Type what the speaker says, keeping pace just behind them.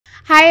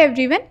Hi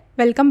everyone,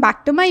 welcome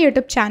back to my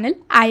YouTube channel.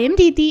 I am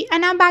Deeti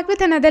and I'm back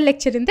with another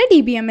lecture in the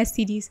DBMS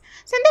series.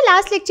 So in the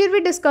last lecture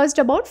we discussed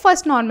about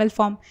first normal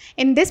form.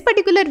 In this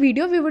particular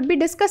video we would be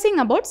discussing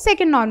about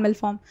second normal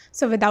form.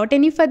 So without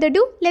any further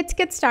ado, let's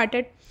get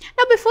started.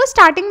 Now before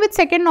starting with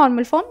second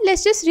normal form,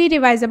 let's just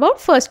re-revise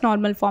about first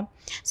normal form.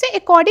 So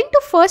according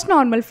to first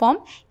normal form,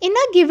 in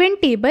a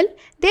given table,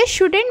 there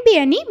shouldn't be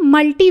any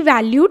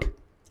multi-valued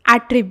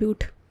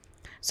attribute.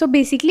 So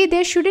basically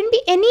there shouldn't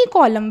be any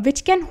column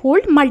which can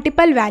hold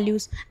multiple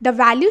values. The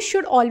values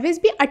should always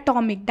be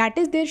atomic. That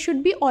is, there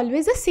should be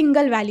always a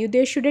single value.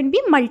 There shouldn't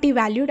be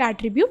multi-valued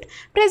attribute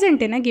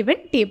present in a given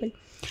table.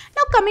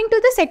 Now coming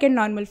to the second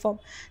normal form.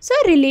 So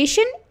a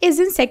relation is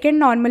in second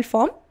normal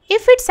form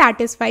if it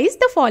satisfies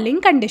the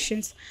following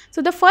conditions.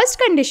 So the first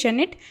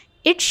condition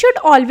it should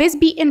always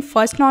be in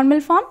first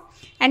normal form,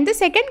 and the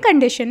second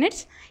condition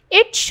is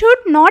it should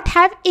not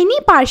have any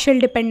partial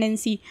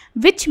dependency,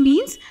 which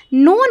means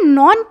no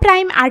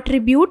non-prime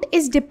attribute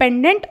is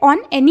dependent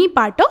on any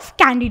part of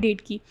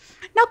candidate key.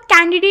 Now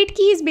candidate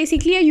key is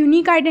basically a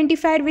unique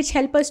identifier which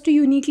helps us to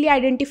uniquely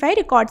identify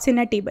records in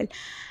a table.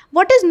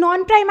 What is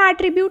non-prime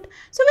attribute?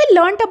 So we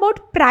learnt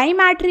about prime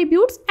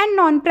attributes and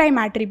non-prime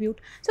attribute.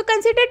 So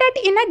consider that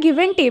in a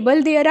given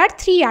table there are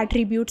three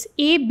attributes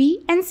A,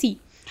 B and C,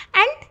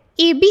 and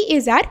AB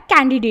is our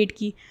candidate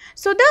key.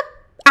 So the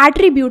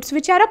attributes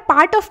which are a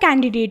part of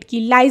candidate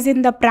key lies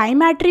in the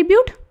prime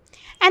attribute,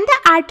 and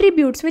the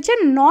attributes which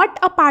are not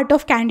a part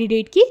of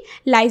candidate key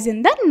lies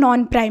in the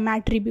non-prime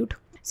attribute.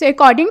 So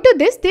according to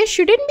this, there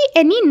shouldn't be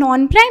any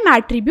non-prime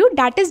attribute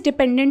that is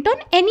dependent on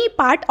any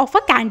part of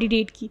a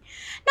candidate key.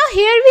 Now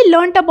here we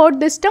learnt about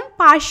this term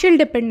partial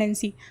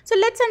dependency. So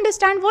let's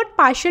understand what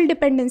partial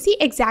dependency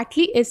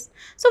exactly is.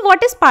 So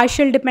what is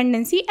partial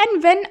dependency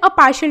and when a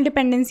partial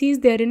dependency is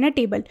there in a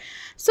table?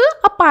 So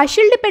a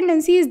partial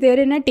dependency is there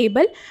in a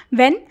table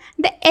when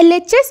the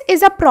LHS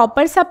is a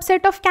proper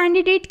subset of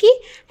candidate key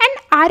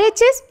and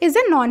RHS is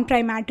a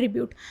non-prime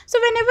attribute. So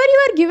whenever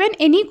you are given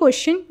any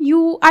question,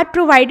 you are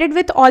provided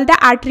with all the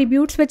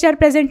attributes which are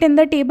present in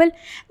the table,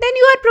 then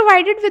you are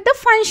provided with the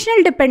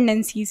functional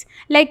dependencies,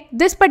 like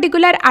this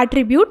particular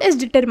attribute is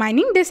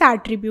determining this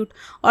attribute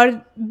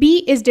or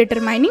B is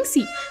determining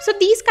C. So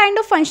these kind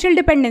of functional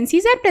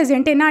dependencies are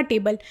present in our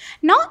table.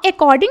 Now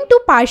according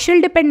to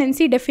partial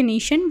dependency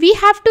definition, we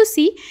have to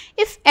see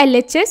if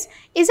LHS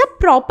is a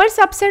proper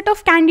subset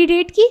of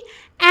candidate key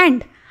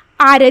and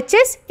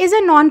RHS is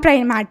a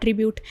non-prime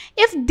attribute.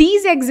 If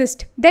these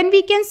exist, then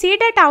we can say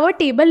that our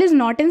table is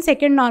not in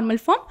second normal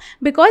form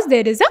because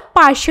there is a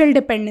partial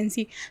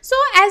dependency. So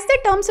as the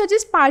term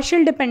suggests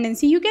partial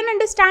dependency, you can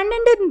understand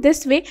it in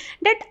this way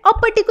that a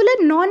particular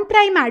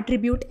non-prime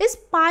attribute is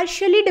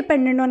partially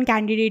dependent on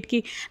candidate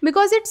key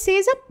because it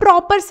says a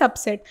proper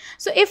subset.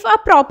 So if a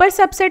proper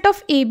subset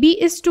of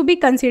AB is to be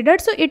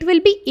considered, so it will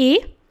be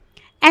A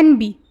and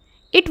B.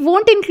 It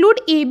won't include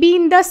AB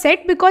in the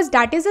set because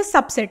that is a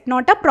subset,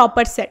 not a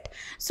proper set.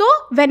 So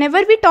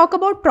whenever we talk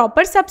about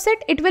proper subset,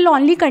 it will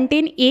only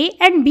contain A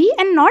and B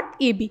and not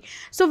AB.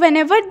 So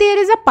whenever there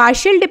is a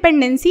partial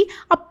dependency,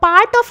 a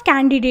part of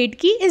candidate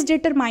key is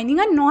determining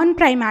a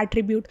non-prime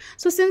attribute.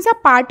 So since a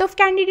part of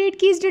candidate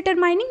key is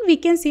determining, we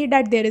can say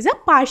that there is a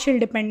partial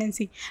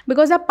dependency.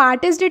 Because a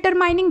part is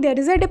determining, there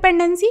is a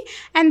dependency,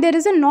 and there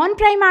is a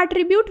non-prime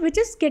attribute which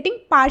is getting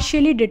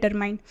partially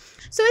determined.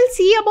 So we'll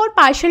see about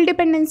partial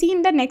dependency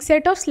in the next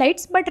set of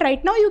slides, but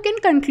right now you can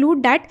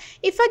conclude that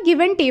if a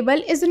given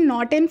table is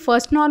not in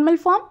first normal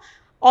form,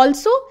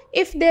 also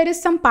if there is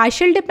some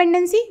partial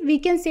dependency, we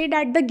can say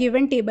that the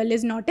given table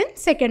is not in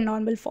second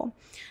normal form.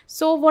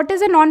 So what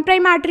is a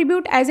non-prime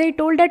attribute? As I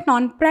told, that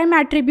non-prime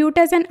attribute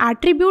is an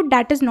attribute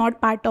that is not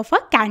part of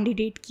a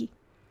candidate key.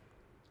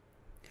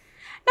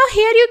 Now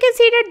here you can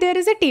see that there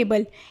is a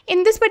table.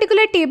 In this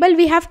particular table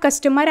we have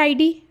customer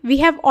ID, we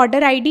have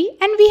order ID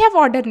and we have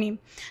order name.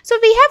 So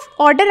we have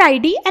order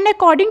ID, and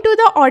according to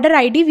the order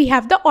ID we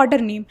have the order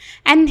name,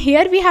 and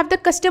here we have the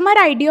customer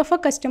ID of a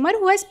customer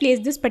who has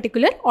placed this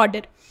particular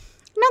order.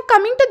 Now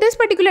coming to this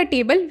particular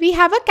table, we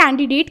have a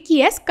candidate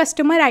key as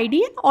customer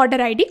ID and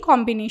order ID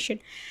combination.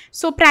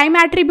 So prime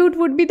attribute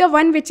would be the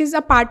one which is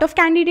a part of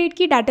candidate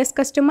key, that is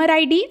customer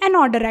ID and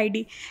order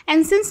ID.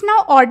 And since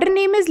now order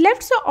name is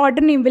left, so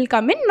order name will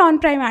come in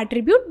non-prime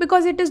attribute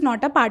because it is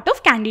not a part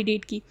of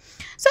candidate key.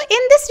 So in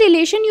this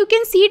relation, you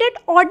can see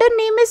that order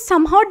name is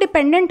somehow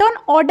dependent on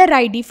order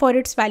ID for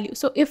its value.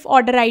 So if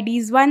order ID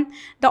is 1,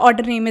 the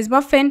order name is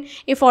muffin.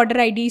 If order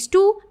ID is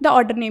 2, the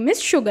order name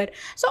is sugar.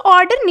 So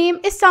order name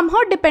is somehow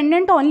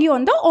dependent only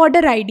on the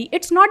order ID.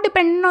 It's not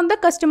dependent on the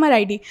customer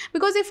ID,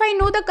 because if I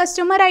know the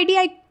customer ID,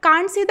 I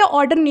can't say the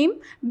order name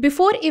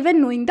before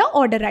even knowing the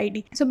order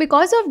ID. So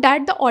because of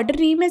that, the order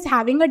name is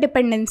having a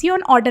dependency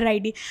on order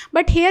ID.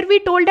 But here we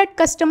told that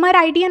customer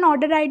ID and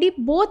order ID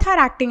both are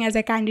acting as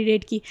a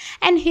candidate key.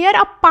 And here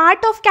a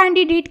part of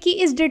candidate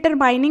key is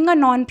determining a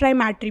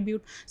non-prime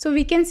attribute. So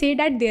we can say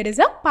that there is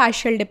a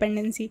partial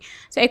dependency.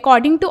 So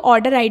according to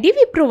order ID,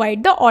 we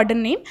provide the order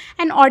name,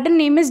 and order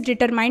name is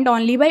determined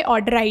only by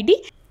order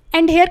ID.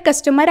 And here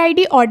customer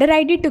ID, order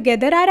ID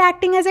together are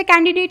acting as a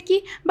candidate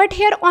key, but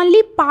here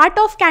only part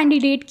of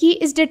candidate key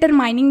is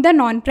determining the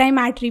non-prime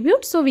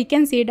attribute. So we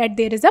can say that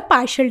there is a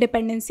partial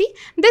dependency.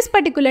 This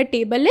particular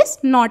table is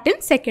not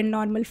in second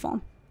normal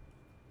form.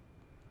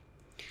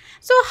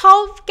 So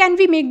how can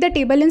we make the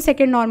table in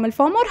second normal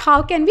form, or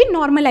how can we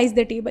normalize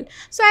the table?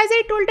 So as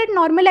I told that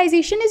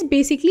normalization is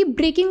basically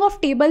breaking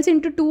of tables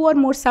into two or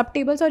more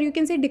subtables, or you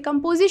can say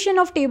decomposition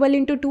of table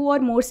into two or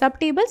more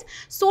subtables,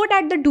 so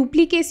that the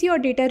duplicacy or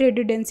data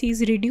redundancy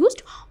is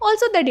reduced.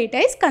 Also the data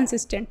is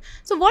consistent.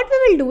 So what we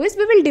will do is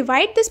we will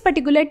divide this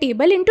particular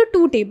table into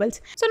two tables.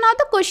 So now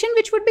the question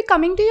which would be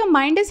coming to your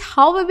mind is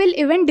how we will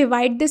even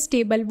divide this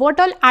table. What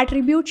all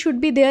attributes should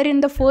be there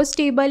in the first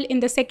table, in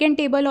the second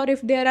table, or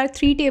if there are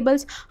three tables,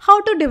 how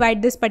to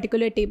divide this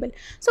particular table.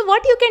 So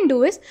what you can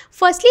do is,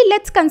 firstly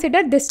let's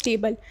consider this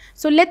table.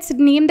 So let's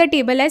name the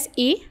table as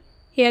A,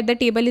 here the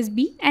table is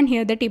B, and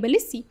here the table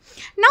is C.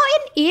 Now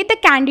in A, the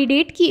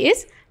candidate key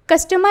is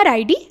customer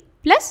ID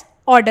plus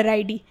order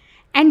ID,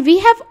 and we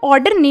have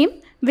order name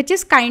which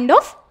is kind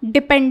of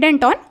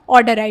dependent on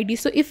order ID.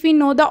 So if we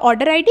know the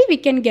order ID, we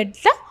can get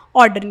the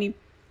order name.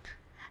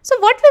 So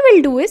what we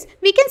will do is,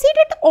 we can see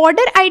that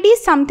order ID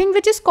is something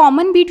which is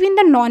common between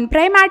the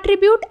non-prime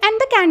attribute and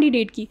the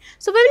candidate key.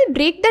 So we will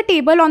break the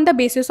table on the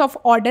basis of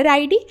order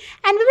ID,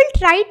 and we will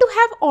try to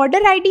have order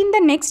ID in the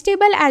next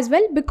table as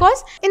well,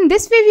 because in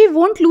this way we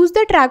won't lose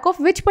the track of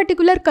which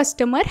particular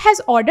customer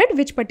has ordered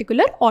which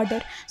particular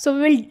order. So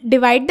we will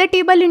divide the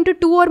table into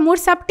two or more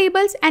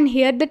subtables, and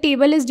here the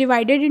table is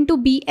divided into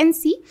B and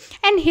C,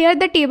 and here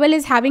the table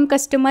is having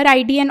customer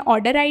ID and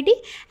order ID,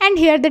 and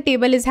here the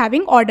table is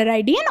having order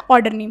ID and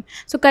order name.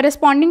 So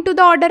corresponding to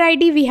the order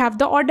ID, we have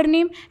the order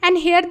name, and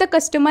here the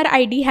customer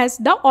ID has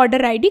the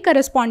order ID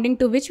corresponding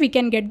to which we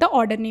can get the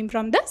order name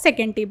from the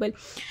second table.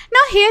 Now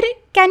here,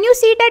 can you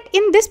see that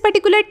in this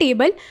particular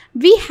table,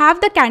 we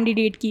have the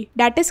candidate key,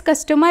 that is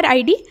customer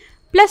ID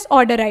plus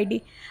order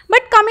ID.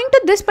 But coming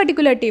to this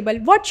particular table,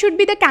 what should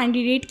be the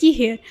candidate key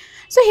here?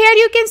 So here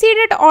you can see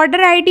that order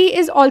ID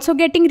is also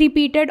getting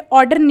repeated,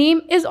 order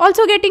name is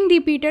also getting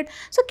repeated.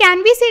 So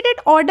can we say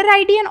that order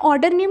ID and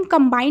order name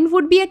combined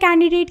would be a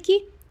candidate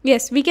key?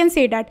 Yes, we can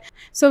say that.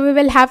 So we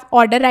will have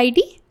order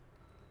ID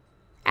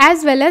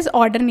as well as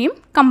order name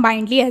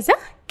combinedly as a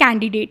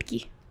candidate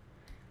key.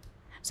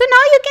 So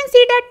now you can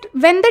see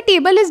that when the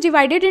table is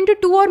divided into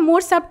two or more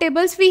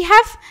subtables, we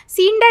have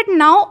seen that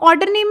now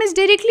order name is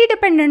directly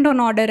dependent on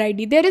order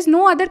ID. There is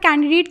no other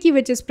candidate key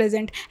which is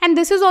present. And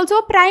this is also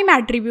a prime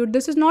attribute.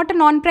 This is not a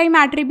non-prime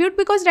attribute,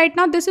 because right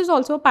now this is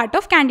also a part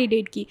of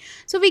candidate key.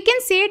 So we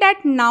can say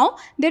that now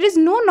there is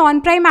no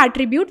non-prime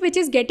attribute which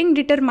is getting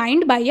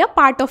determined by a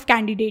part of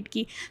candidate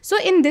key. So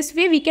in this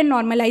way we can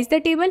normalize the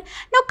table.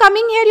 Now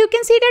coming here, you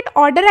can see that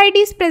order ID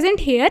is present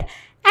here,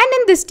 and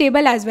in this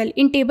table as well,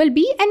 in table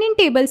B and in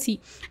table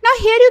C. Now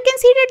here you can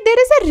see that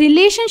there is a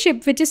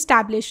relationship which is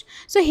established.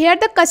 So here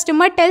the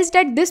customer tells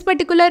that this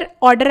particular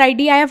order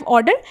ID I have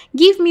ordered,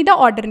 give me the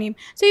order name.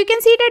 So you can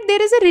see that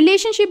there is a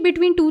relationship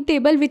between two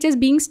tables which is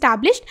being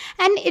established,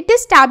 and it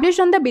is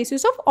established on the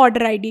basis of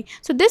order ID.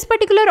 So this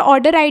particular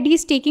order ID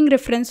is taking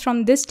reference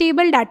from this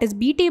table, that is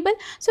B table.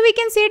 So we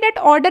can say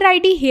that order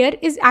ID here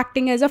is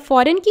acting as a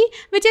foreign key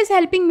which is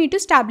helping me to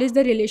establish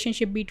the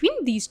relationship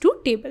between these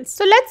two tables.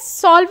 So let's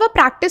solve a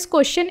practice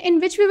question in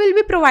which we will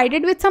be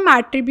provided with some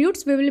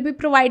attributes, we will be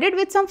provided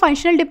with some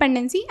functional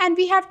dependency, and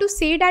we have to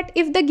say that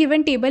if the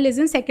given table is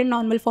in second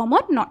normal form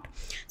or not.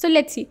 So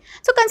let's see.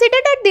 So consider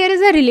that there is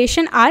a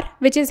relation R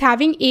which is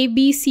having A,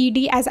 B, C,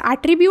 D as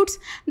attributes.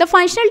 The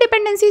functional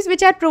dependencies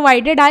which are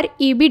provided are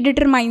AB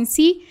determines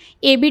C,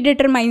 AB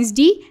determines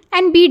D,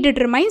 and B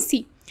determines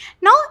C.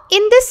 Now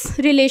in this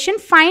relation,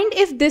 find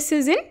if this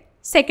is in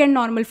second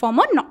normal form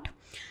or not.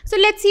 So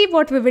let's see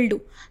what we will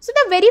do. So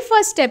the very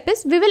first step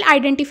is we will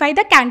identify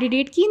the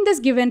candidate key in this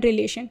given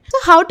relation. So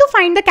how to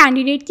find the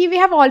candidate key we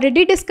have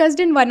already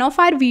discussed in one of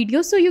our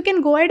videos. So you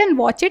can go ahead and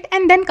watch it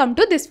and then come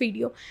to this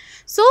video.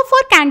 So for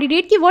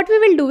candidate key, what we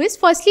will do is,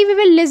 firstly we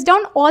will list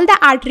down all the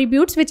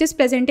attributes which is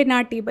present in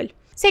our table.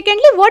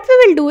 Secondly, what we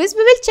will do is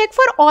we will check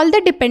for all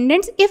the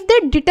dependents if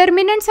the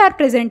determinants are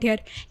present here.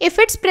 If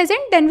it's present,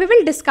 then we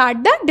will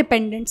discard the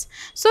dependents.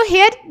 So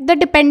here the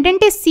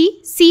dependent is C.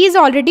 C is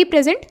already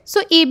present.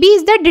 So AB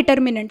is the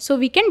determinant. So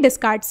we can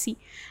discard C.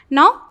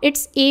 Now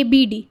it's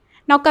ABD.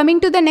 Now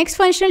coming to the next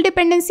functional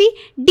dependency,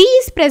 D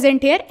is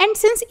present here, and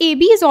since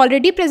AB is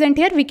already present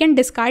here, we can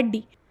discard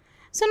D.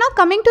 So now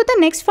coming to the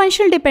next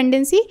functional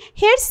dependency,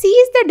 here C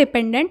is the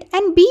dependent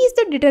and B is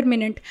the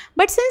determinant.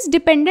 But since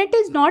dependent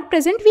is not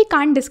present, we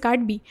can't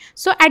discard B.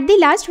 So at the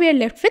last we are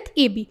left with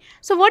AB.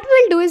 So what we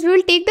will do is we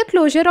will take the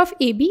closure of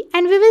AB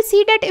and we will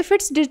see that if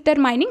it's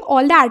determining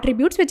all the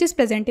attributes which is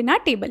present in our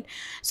table.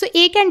 So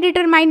A can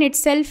determine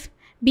itself,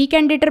 B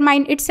can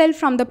determine itself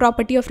from the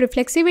property of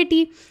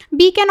reflexivity.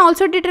 B can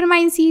also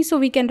determine C, so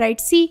we can write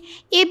C.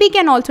 AB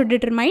can also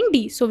determine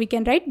D, so we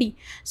can write D.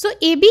 So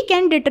AB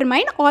can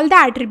determine all the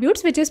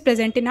attributes which is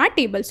present in our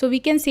table. So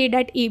we can say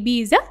that AB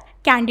is a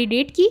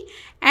candidate key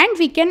and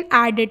we can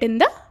add it in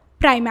the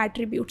prime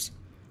attributes.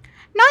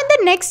 Now in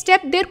the next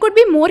step, there could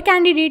be more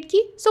candidate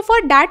key. So for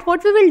that,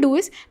 what we will do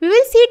is, we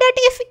will see that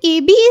if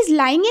AB is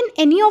lying in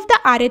any of the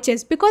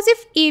RHS, because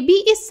if AB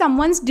is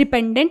someone's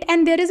dependent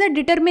and there is a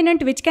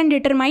determinant which can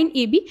determine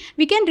AB,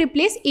 we can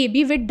replace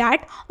AB with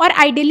that, or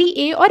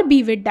ideally A or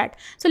B with that.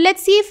 So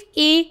let's see if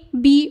A,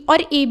 B or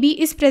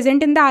AB is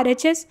present in the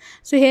RHS.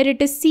 So here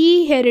it is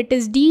C, here it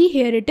is D,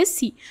 here it is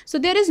C. So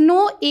there is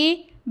no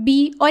A,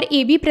 B or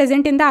AB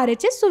present in the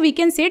RHS, so we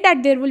can say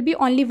that there will be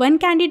only one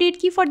candidate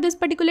key for this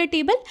particular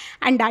table,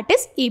 and that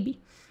is AB.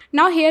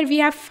 Now here we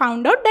have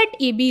found out that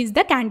AB is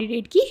the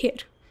candidate key here.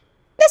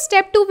 The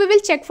step 2, we will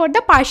check for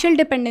the partial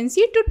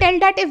dependency to tell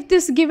that if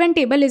this given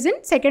table is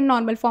in second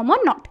normal form or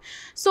not.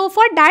 So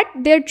for that,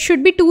 there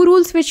should be 2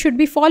 rules which should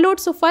be followed.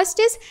 So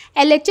first is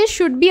LHS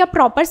should be a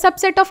proper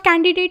subset of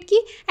candidate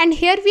key, and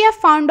here we have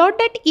found out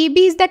that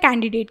AB is the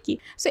candidate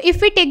key. So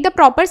if we take the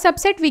proper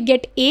subset, we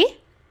get A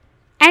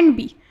and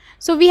B.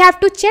 So we have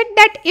to check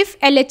that if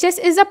LHS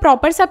is a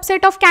proper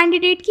subset of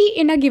candidate key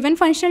in a given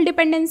functional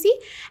dependency,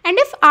 and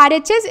if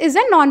RHS is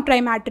a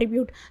non-prime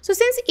attribute. So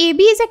since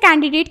AB is a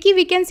candidate key,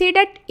 we can say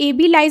that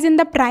AB lies in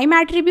the prime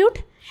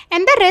attribute,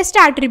 and the rest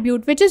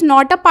attribute which is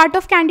not a part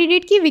of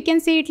candidate key, we can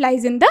say it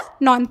lies in the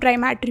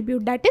non-prime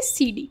attribute, that is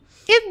CD.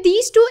 If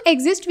these two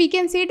exist, we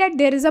can say that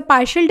there is a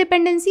partial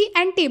dependency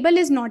and table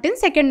is not in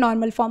second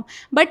normal form.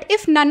 But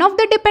if none of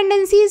the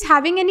dependency is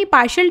having any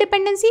partial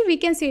dependency, we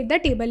can say the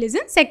table is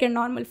in second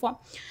normal form.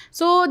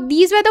 So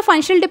these were the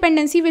functional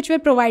dependency which were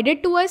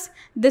provided to us.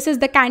 This is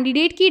the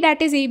candidate key,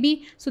 that is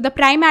AB. So the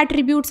prime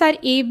attributes are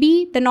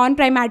AB, the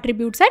non-prime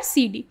attributes are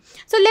CD.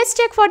 So let's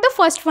check for the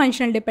first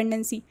functional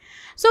dependency.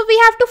 So we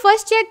have to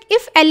first check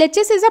if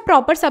LHS is a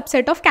proper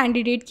subset of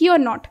candidate key or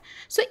not.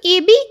 So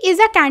AB is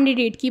a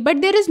candidate key,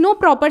 but there is no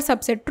proper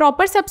subset.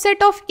 Proper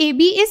subset of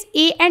AB is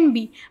A and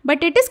B,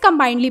 but it is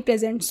combinedly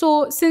present.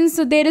 So since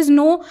there is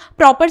no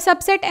proper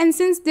subset and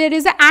since there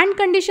is an AND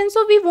condition,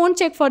 so we won't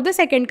check for the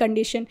second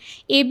condition.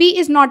 AB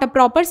is not a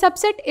proper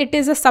subset, it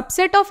is a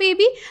subset of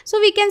AB. So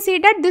we can say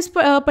that this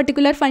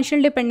particular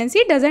functional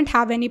dependency doesn't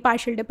have any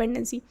partial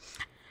dependency.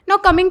 Now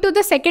coming to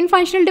the second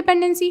functional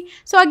dependency,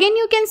 so again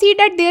you can see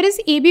that there is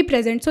AB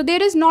present. So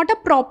there is not a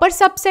proper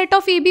subset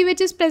of AB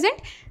which is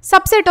present,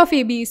 subset of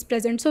AB is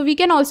present. So we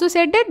can also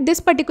say that this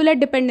particular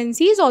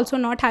dependency is also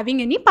not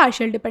having any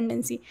partial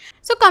dependency.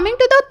 So coming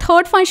to the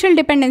third functional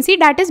dependency,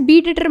 that is B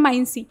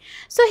determines C.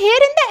 So here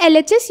in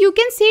the LHS you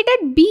can say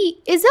that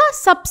B is a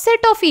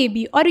subset of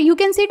AB, or you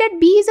can say that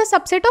B is a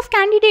subset of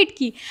candidate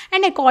key.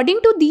 And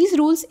according to these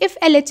rules, if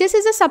LHS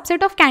is a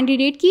subset of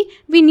candidate key,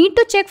 we need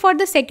to check for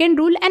the second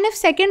rule, and if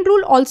second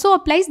rule also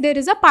applies, there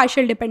is a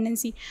partial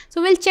dependency.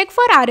 So we'll check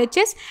for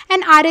RHS,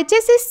 and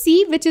RHS is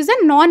C, which is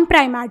a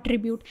non-prime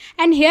attribute.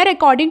 And here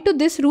according to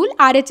this rule,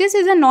 RHS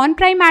is a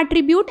non-prime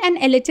attribute and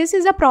LHS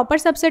is a proper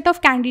subset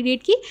of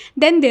candidate key,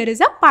 then there is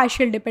a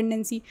partial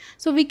dependency.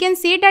 So we can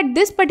say that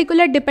this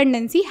particular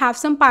dependency have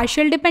some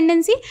partial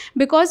dependency,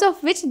 because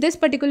of which this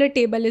particular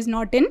table is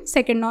not in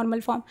second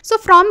normal form. So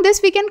from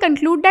this we can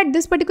conclude that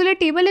this particular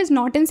table is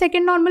not in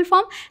second normal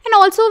form, and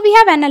also we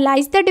have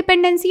analyzed the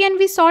dependency and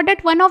we saw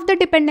that one of the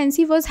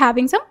dependency was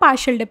having some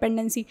partial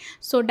dependency.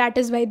 So that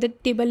is why the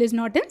table is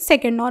not in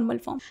second normal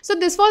form. So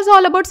this was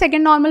all about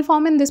second normal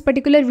form in this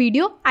particular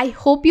video. I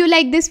hope you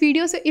like this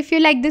video. So if you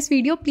like this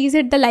video, please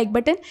hit the like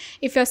button.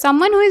 If you're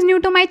someone who is new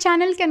to my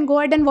channel, can go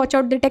ahead and watch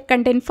out the tech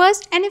content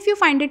first, and if you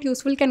find it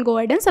useful, can go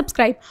ahead and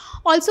subscribe.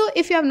 Also,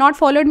 if you have not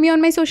followed me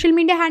on my social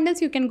media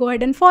handles, you can go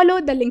ahead and follow.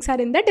 The links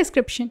are in the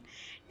description.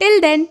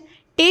 Till then,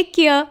 take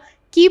care,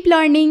 keep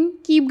learning,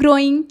 keep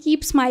growing,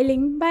 keep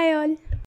smiling. Bye all.